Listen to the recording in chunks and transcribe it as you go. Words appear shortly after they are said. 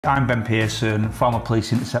I'm Ben Pearson, former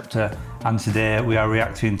Police Interceptor, and today we are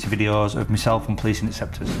reacting to videos of myself and Police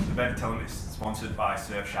Interceptors. The Ben telling is sponsored by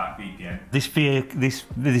Surfshark VPN. This vehicle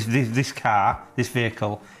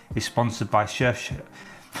is sponsored by Surfshark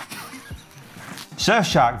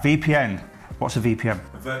VPN. What's a VPN?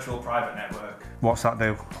 A virtual private network. What's that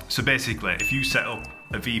do? So basically, if you set up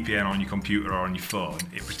a VPN on your computer or on your phone,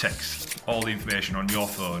 it protects all the information on your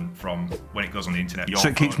phone from when it goes on the internet. So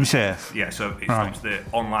it keeps me safe? Yeah, so it stops the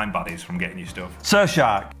online baddies from getting your stuff.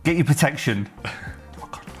 Surfshark, get your protection.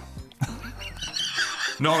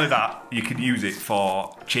 Not only that, you can use it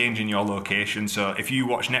for changing your location. So if you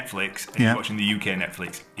watch Netflix and you're watching the UK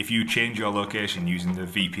Netflix, if you change your location using the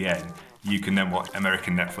VPN, you can then watch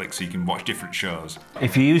American Netflix, so you can watch different shows.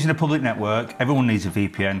 If you're using a public network, everyone needs a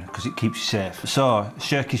VPN because it keeps you safe. So,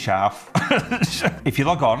 Shirky Sharf. If you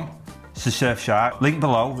log on to Surfshark, link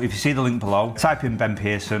below, if you see the link below, type in Ben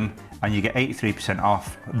Pearson and you get 83%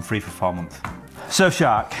 off and free for 4 months.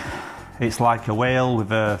 Surfshark, it's like a whale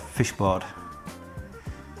with a fish board,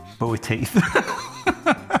 but with teeth.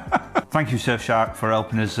 Thank you, Surfshark, for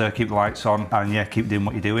helping us keep the lights on and yeah, keep doing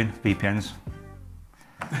what you're doing, VPNs.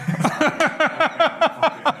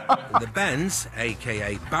 The Bens,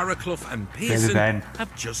 aka Barraclough and Pearson,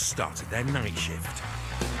 have just started their night shift.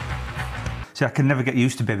 See, I can never get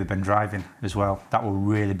used to Baby Ben driving as well. That was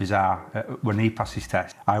really bizarre. When he passed his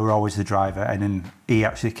test, I was always the driver, and then he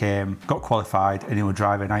actually came, got qualified, and he was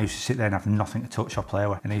driving. I used to sit there and have nothing to touch or play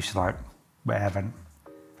with, and he used to like, whatever.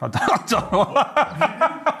 I don't know.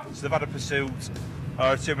 So they've had a pursuit,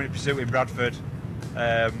 or a 2-minute pursuit in Bradford.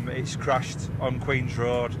 It's crashed on Queen's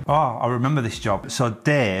Road. Oh, I remember this job. So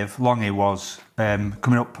Dave Longy was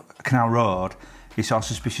coming up Canal Road. He saw a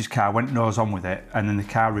suspicious car, went nose on with it, and then the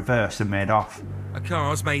car reversed and made off. A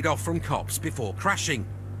car's made off from cops before crashing,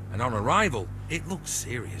 and on arrival, it looks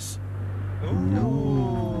serious.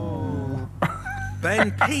 Ooh.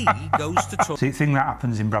 Ben P goes to talk. See, the thing that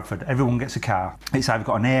happens in Bradford, everyone gets a car. It's either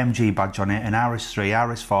got an AMG badge on it, an RS3,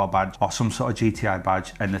 RS4 badge, or some sort of GTI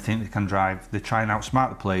badge, and they think they can drive. They try and outsmart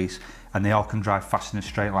the police, and they all can drive fast in a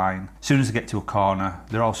straight line. As soon as they get to a corner,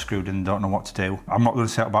 they're all screwed and don't know what to do. I'm not going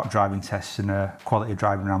to say about driving tests and quality of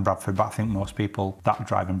driving around Bradford, but I think most people that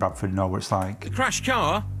drive in Bradford know what it's like. The crashed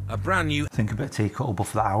car, a brand new... I think a bit of teacut will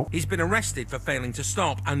buff that out. He's been arrested for failing to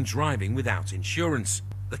stop and driving without insurance.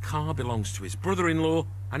 The car belongs to his brother-in-law,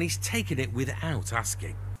 and he's taken it without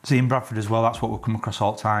asking. See, in Bradford as well, that's what we come across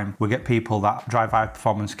all the time. We get people that drive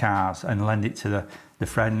high-performance cars and lend it to the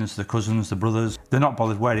friends, the cousins, the brothers. They're not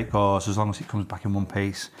bothered where it goes as long as it comes back in one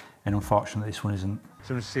piece, and unfortunately this one isn't. As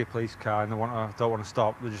soon as they see a police car and they don't want to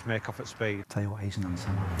stop, they just make off at speed. Tell you what, he's an answer.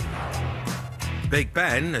 Big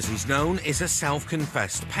Ben, as he's known, is a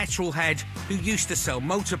self-confessed petrol head who used to sell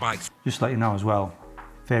motorbikes. Just to let you know as well,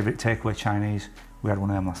 favourite takeaway Chinese, we had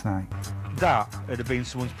one of them last night. That would have been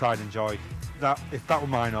someone's pride and joy. If that were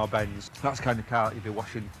mine or Ben's, that's the kind of car that you'd be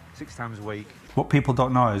washing 6 times a week. What people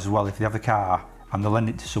don't know is, well, if they have a car and they lend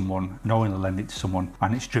it to someone, knowing they lend it to someone,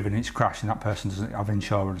 and it's driven, it's crashed, and that person doesn't have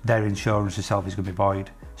insurance, their insurance itself is going to be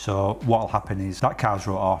void. So what'll happen is that car's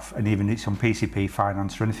wrote off, and even if it's on PCP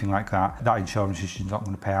finance or anything like that, that insurance is just not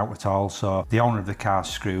going to pay out at all. So the owner of the car's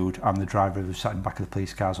screwed, and the driver who's sat in the back of the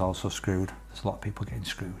police car's also screwed. There's a lot of people getting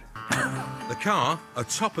screwed. The car, a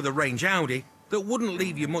top-of-the-range Audi, that wouldn't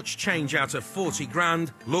leave you much change out of 40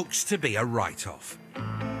 grand, looks to be a write-off.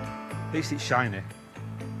 At least it's shiny.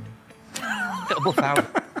 It'll buff out.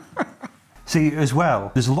 See, as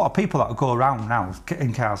well, there's a lot of people that go around now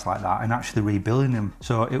getting cars like that and actually rebuilding them.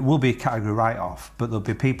 So it will be a category write-off, but there'll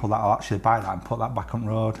be people that will actually buy that and put that back on the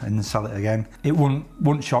road and then sell it again. It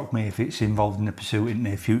wouldn't shock me if it's involved in a pursuit in the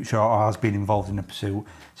near future or has been involved in a pursuit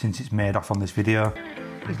since it's made off on this video.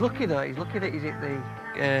 He's lucky though, he's lucky that he's hit the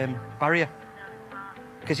barrier,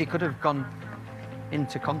 because he could have gone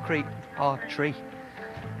into concrete or tree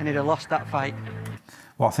and he'd have lost that fight.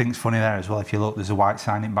 What I think is funny there as well, if you look, there's a white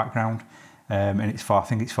sign in the background, and it's for, I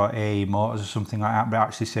think it's for AE Motors or something like that, but it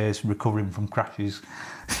actually says recovering from crashes.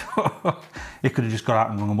 So he could have just got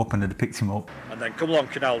out and rung him up and they'd have picked him up. And then come along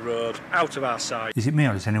Canal Road, out of our sight. Is it me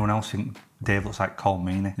or does anyone else think Dave looks like Cole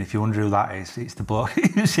Meany? And if you wonder who that is, it's the bloke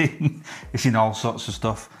who's in all sorts of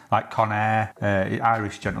stuff, like Con Air,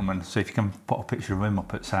 Irish gentleman. So if you can put a picture of him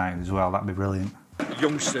up at side as well, that'd be brilliant.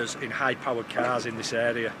 Youngsters in high-powered cars in this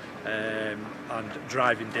area and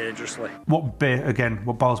driving dangerously. What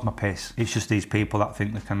boils my piss, it's just these people that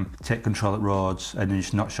think they can take control at roads and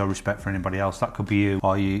just not show respect for anybody else. That could be you,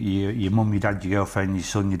 or your mum, your dad, your girlfriend, your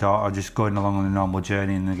son, your daughter, just going along on a normal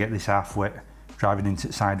journey and they get this half-wit driving into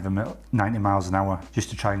the side of him at 90 miles an hour just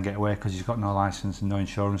to try and get away because he's got no licence and no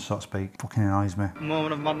insurance, so to speak. Fucking annoys me.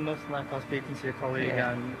 Moment of madness, like I was speaking to your colleague,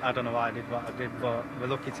 and I don't know why I did what I did, but we're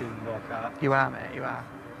lucky to walk out. You are, mate, you are.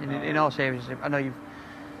 In all seriousness, I know you've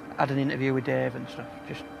had an interview with Dave and stuff.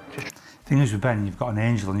 Just. The thing is with Ben, you've got an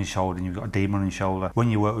angel on your shoulder and you've got a demon on your shoulder. When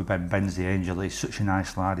you work with Ben, Ben's the angel. He's such a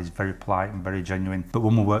nice lad. He's very polite and very genuine. But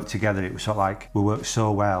when we worked together, it was sort of like we worked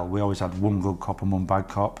so well. We always had one good cop and one bad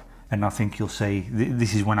cop. And I think you'll see,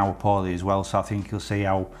 this is when I was poorly as well, so I think you'll see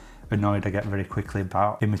how annoyed I get very quickly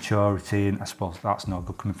about immaturity, and I suppose that's not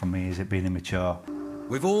good coming from me, is it, being immature?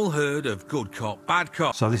 We've all heard of good cop, bad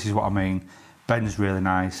cop. So this is what I mean. Ben's really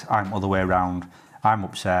nice, I'm other way around. I'm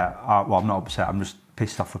upset, well, I'm not upset, I'm just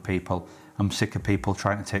pissed off with people. I'm sick of people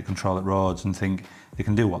trying to take control of roads and think they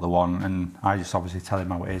can do what they want, and I just obviously tell him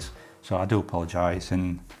how it is. So I do apologise,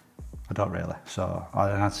 and I don't really, so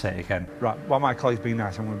I'd say it again. Right, while my colleague's being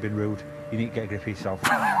nice, I'm going to be rude. You need to get a grip of yourself.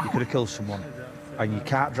 You could have killed someone, and you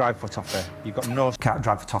can't drive for toffee. You've got no... Can't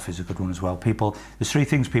drive for toffee is a good one as well. People, there's 3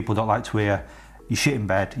 things people don't like to hear. You shit in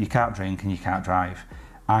bed, you can't drink, and you can't drive.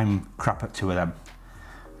 I'm crap at 2 of them.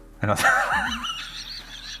 And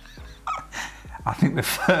I think the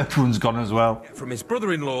 3rd one's gone as well. From his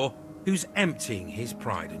brother-in-law, who's emptying his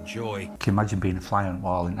pride and joy. Can you imagine being a fly on the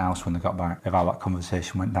wall in the house when they got back, of how that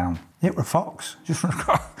conversation went down? It were a fox, just run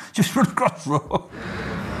across the road.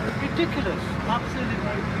 Ridiculous, absolutely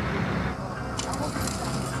ridiculous.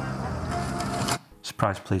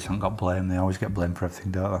 Surprised police haven't got blamed. They always get blamed for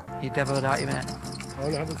everything, don't they? You devil out, you mate.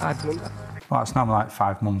 Well, it's now like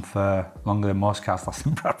 5 months longer than most cars last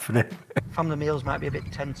in Bradford. Family meals might be a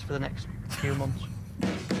bit tense for the next few months.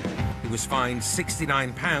 He was fined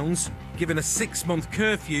 £69, given a 6-month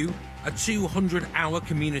curfew, a 200-hour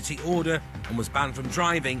community order, and was banned from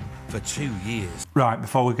driving for 2 years. Right,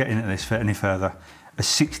 before we get into this any further, a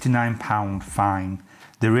 £69 fine.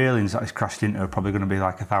 The railings that he's crashed into are probably going to be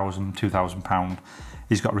like £1,000, £2,000.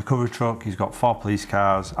 He's got a recovery truck, he's got 4 police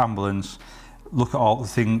cars, ambulance. Look at all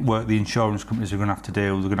the work the insurance companies are going to have to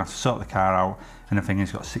do. They're going to have to sort the car out, and the thing is,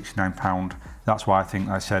 he's got £69. That's why I think,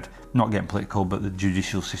 like I said, not getting political, but the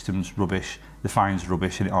judicial system's rubbish, the fine's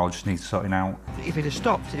rubbish, and it all just needs sorting out. If he'd have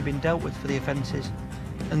stopped, he'd have been dealt with for the offences,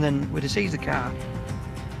 and then we'd have seized the car,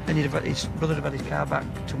 and his brother would have had his car back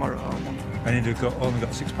tomorrow. And he'd have only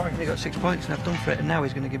got 6 points. He got 6 points, and I've done for it, and now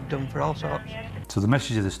he's going to give done for all sorts. So the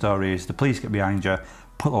message of the story is the police get behind you,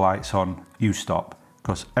 put the lights on, you stop.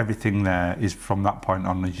 Because everything there is from that point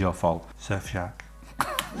on is your fault. Surfshark.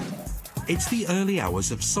 It's the early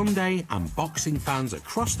hours of Sunday, and boxing fans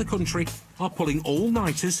across the country are pulling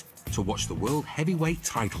all-nighters to watch the world heavyweight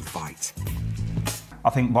title fight. I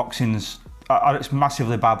think boxing's it's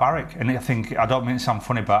massively barbaric, and I don't mean to sound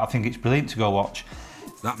funny, but I think it's brilliant to go watch.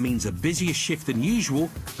 That means a busier shift than usual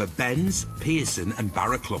for Benz, Pearson and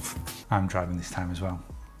Barraclough. I'm driving this time as well.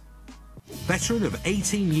 Veteran of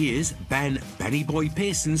 18 years, Benny Boy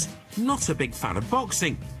Pearson's not a big fan of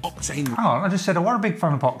boxing. Octane... Hang on, I just said I was a big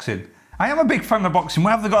fan of boxing. I am a big fan of boxing.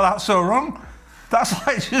 Why have they got that so wrong? That's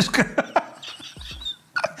like just...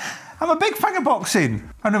 I'm a big fan of boxing.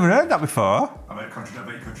 I've never heard that before. I bet you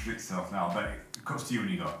contradict yourself now. I bet it comes to you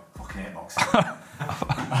and you go, fucking hate boxing.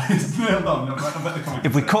 It's nailed on. I bet they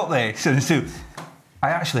if we cut this and do...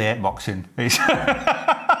 I actually hate boxing. Day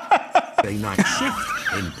night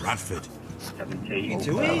shift in Bradford. 17.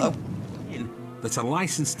 That a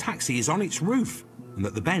licensed taxi is on its roof and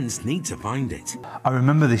that the Bens need to find it. I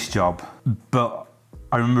remember this job, but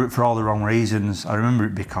I remember it for all the wrong reasons. I remember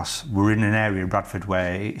it because we're in an area of Bradford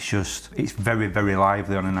where it's very, very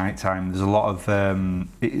lively on a night time. There's a lot of, how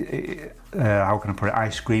can I put it,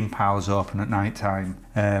 ice cream piles open at night time.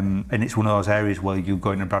 And it's one of those areas where you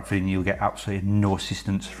go into Bradford and you'll get absolutely no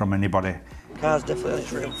assistance from anybody. Car's definitely on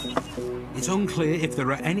its roof. It's unclear if there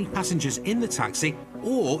are any passengers in the taxi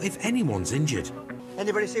or if anyone's injured.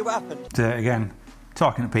 Anybody see what happened? Again,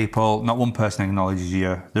 talking to people, not one person acknowledges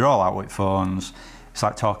you. They're all out with phones. It's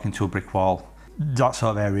like talking to a brick wall. That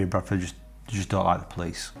sort of area of Bradford just don't like the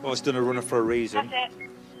police. Well, it's done a runner for a reason.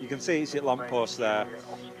 You can see it's at lamppost there.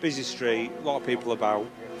 Busy street, a lot of people about.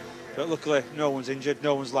 But luckily, no one's injured,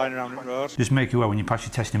 no one's lying around the road. Just make you aware when you pass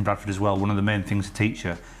your test in Bradford as well, one of the main things to teach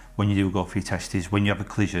you when you do go for your test is when you have a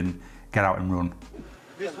collision, get out and run.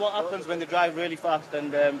 This is what happens when they drive really fast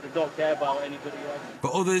and they don't care about anybody else.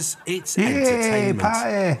 For others, it's entertainment.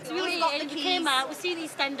 Party! We came out, we see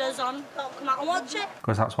these standers on, thought come out and watch it.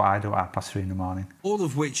 Because that's what I do at 3:30 in the morning. All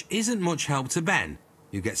of which isn't much help to Ben,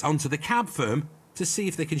 who gets onto the cab firm to see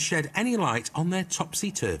if they can shed any light on their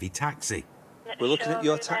topsy-turvy taxi. We're looking at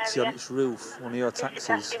your taxi on its roof, one of your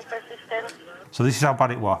taxis. So this is how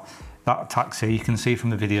bad it was. That taxi, you can see from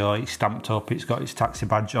the video, it's stamped up, it's got its taxi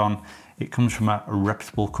badge on. It comes from a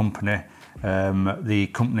reputable company. The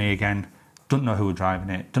company, again, don't know who were driving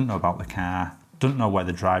it, don't know about the car, don't know where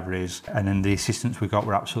the driver is. And then the assistants we got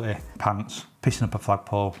were absolutely pants, pissing up a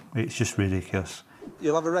flagpole. It's just ridiculous.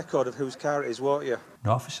 You'll have a record of whose car it is, won't you?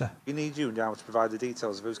 No, officer. We need you now to provide the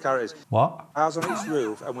details of whose car it is. What? Ours on its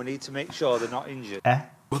roof, and we need to make sure they're not injured.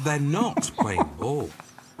 But they're not playing ball.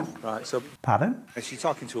 Right, so... Pardon? She's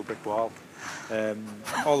talking to a brick wall.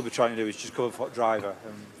 All we're trying to do is just cover for the driver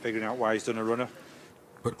and figuring out why he's done a runner.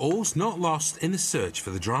 But all's not lost in the search for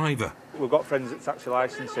the driver. We've got friends at taxi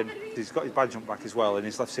licensing. He's got his badge on back as well, and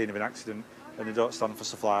he's left scene of an accident, and they don't stand for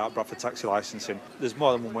stuff like that, Bradford taxi licensing. There's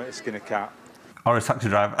more than one way to skin a cat. Or a taxi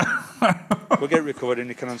driver. We'll get it recovered and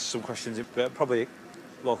he can answer some questions, but probably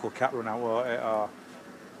local cat run out, won't it? Or,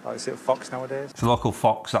 like, is it Fox nowadays? It's a local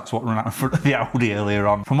Fox, that's what ran out in front of the Audi earlier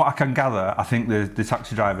on. From what I can gather, I think the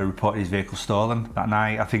taxi driver reported his vehicle stolen that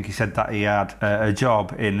night. I think he said that he had a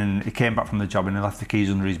job in, and he came back from the job and he left the keys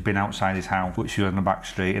under his bin outside his house, which was on the back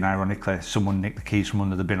street, and ironically, someone nicked the keys from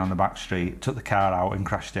under the bin on the back street, took the car out and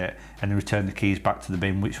crashed it, and then returned the keys back to the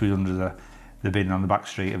bin, which was under the bin on the back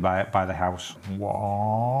street by the house.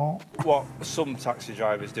 What some taxi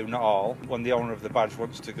drivers do, not all, when the owner of the badge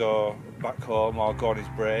wants to go back home or go on his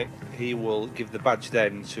break, he will give the badge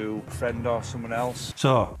then to a friend or someone else.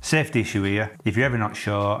 So, safety issue here. If you're ever not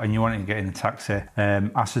sure and you want to get in a taxi,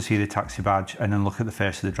 ask to see the taxi badge and then look at the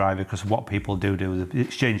face of the driver, because what people do is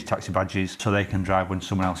exchange taxi badges so they can drive when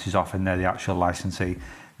someone else is off and they're the actual licensee.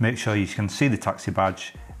 Make sure you can see the taxi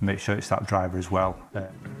badge, make sure it's that driver as well.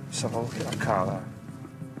 Just have a look at that car there.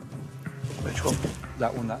 Which one?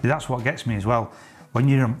 That one there. That's what gets me as well.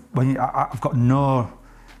 I've got no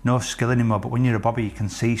skill anymore, but when you're a bobby, you can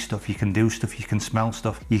see stuff, you can do stuff, you can smell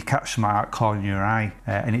stuff. You catch some out corner in your eye,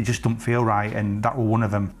 and it just don't feel right. And that was one of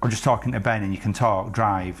them. I'm just talking to Ben, and you can talk,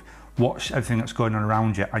 drive, watch everything that's going on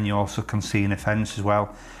around you, and you also can see an offence as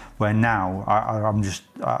well. Where now I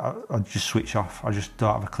just switch off. I just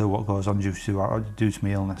don't have a clue what goes on due to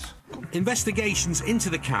my illness. Investigations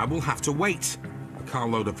into the car will have to wait. A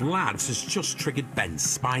carload of lads has just triggered Ben's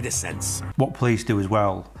spider sense. What police do as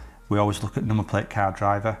well, we always look at number plate car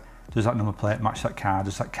driver. Does that number plate match that car?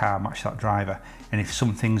 Does that car match that driver? And if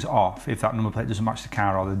something's off, if that number plate doesn't match the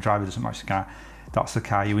car or the driver doesn't match the car, that's the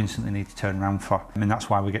car you instantly need to turn around for. I mean, that's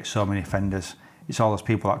why we get so many offenders. It's all those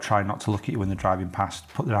people that try not to look at you when they're driving past,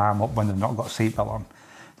 put their arm up when they've not got a seatbelt on.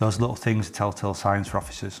 Those little things are telltale signs for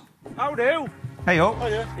officers. How do? Hey up. Oh,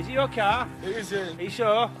 yeah. Is it your car? It is, yeah. Are you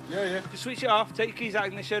sure? Yeah. Just switch it off, take your keys out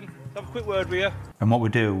of ignition, have a quick word with you. And what we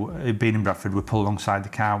do, being in Bradford, we pull alongside the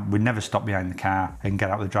car. We never stop behind the car and get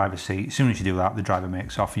out of the driver's seat. As soon as you do that, the driver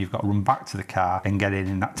makes off. You've got to run back to the car and get in,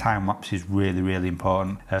 and that time lapse is really, really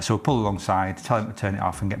important. So we pull alongside, tell him to turn it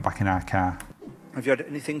off and get back in our car. Have you had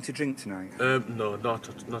anything to drink tonight? No, not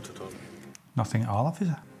at all. Nothing at all,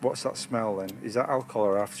 officer. What's that smell then? Is that alcohol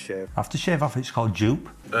or aftershave? Aftershave off, it's called dupe.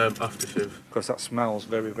 Aftershave. Because that smells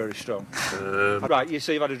very, very strong. Right, you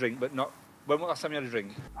say you've had a drink, but not... When was the last time you had a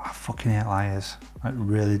drink? I fucking hate liars. It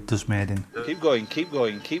really does me in. Keep going, keep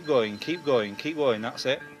going, keep going, keep going, keep going, that's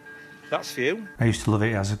it. That's for you. I used to love it.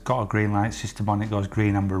 It has got a green light system on it, goes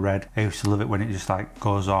green, amber, red. I used to love it when it just like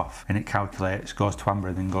goes off and it calculates, goes to amber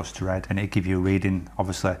and then goes to red, and it give you a reading.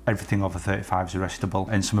 Obviously, everything over 35 is arrestable,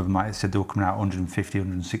 and some of them, like I said, they were coming out 150,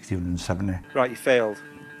 160, 170. Right, you failed.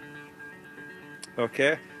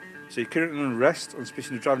 Okay. So you're currently on arrest on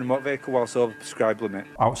suspicion of driving a motor vehicle whilst over the prescribed limit.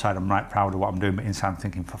 Outside, I'm right proud of what I'm doing, but inside, I'm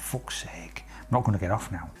thinking, for fuck's sake, I'm not going to get off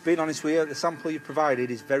now. Being honest with you, the sample you provided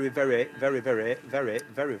is very, very, very, very, very,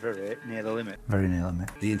 very, very near the limit. Very near the limit.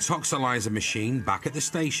 The intoxilizer machine back at the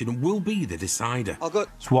station will be the decider. I'll go.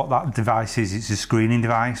 So what that device is, it's a screening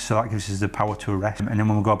device, so that gives us the power to arrest. And then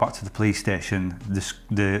when we go back to the police station,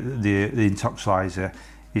 the intoxilizer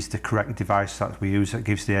is the correct device that we use. That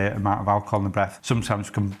gives the amount of alcohol in the breath. Sometimes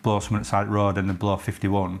we can blow someone at the side of the road and they blow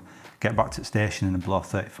 51, get back to the station and they blow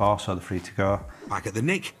 34, so they're free to go. Back at the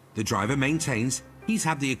nick, the driver maintains he's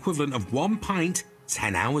had the equivalent of 1 pint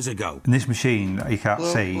 10 hours ago. And this machine that you can't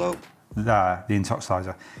see, there, the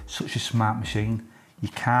intoxilizer, such a smart machine. You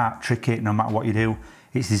can't trick it no matter what you do.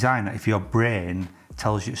 It's designed that if your brain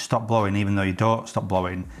tells you to stop blowing, even though you don't stop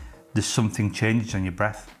blowing, there's something changes on your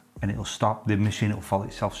breath and it'll stop. The machine will follow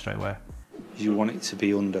itself straight away. You want it to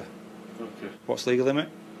be under. Okay. What's legal limit?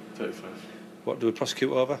 35. What do we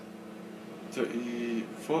prosecute over?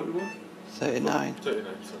 41? 39. 39,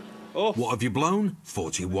 sorry. Oh. What have you blown?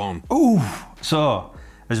 41. Ooh! So,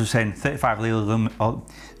 as I was saying, 35 legal limit.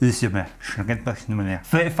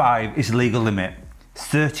 35 is legal limit.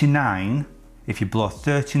 39, if you blow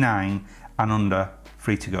 39 and under,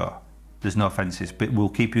 free to go. There's no offences, but we'll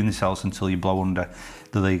keep you in the cells until you blow under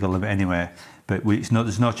the legal limit anyway. But there's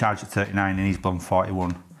no charge at 39 and he's blown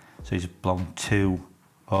 41. So he's blown 2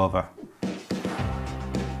 over.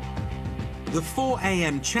 The 4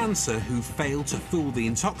 AM chancer who failed to fool the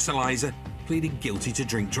intoxilizer pleaded guilty to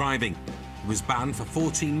drink driving. He was banned for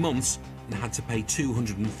 14 months and had to pay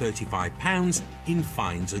 £235 in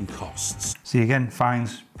fines and costs. See again,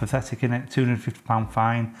 fines, pathetic innit? £250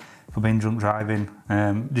 fine for being drunk driving.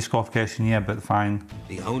 Disqualification, yeah, but the fine.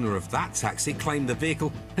 The owner of that taxi claimed the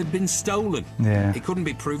vehicle had been stolen. Yeah. It couldn't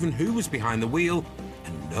be proven who was behind the wheel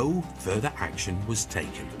and no further action was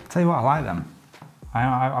taken. Tell you what, I like them.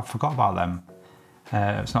 I forgot about them.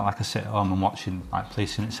 It's not like I sit at home and watching like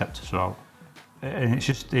Police Interceptors or and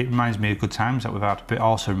it reminds me of good times that we've had, but it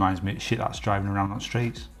also reminds me of shit that's driving around on the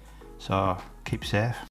streets. So keep safe.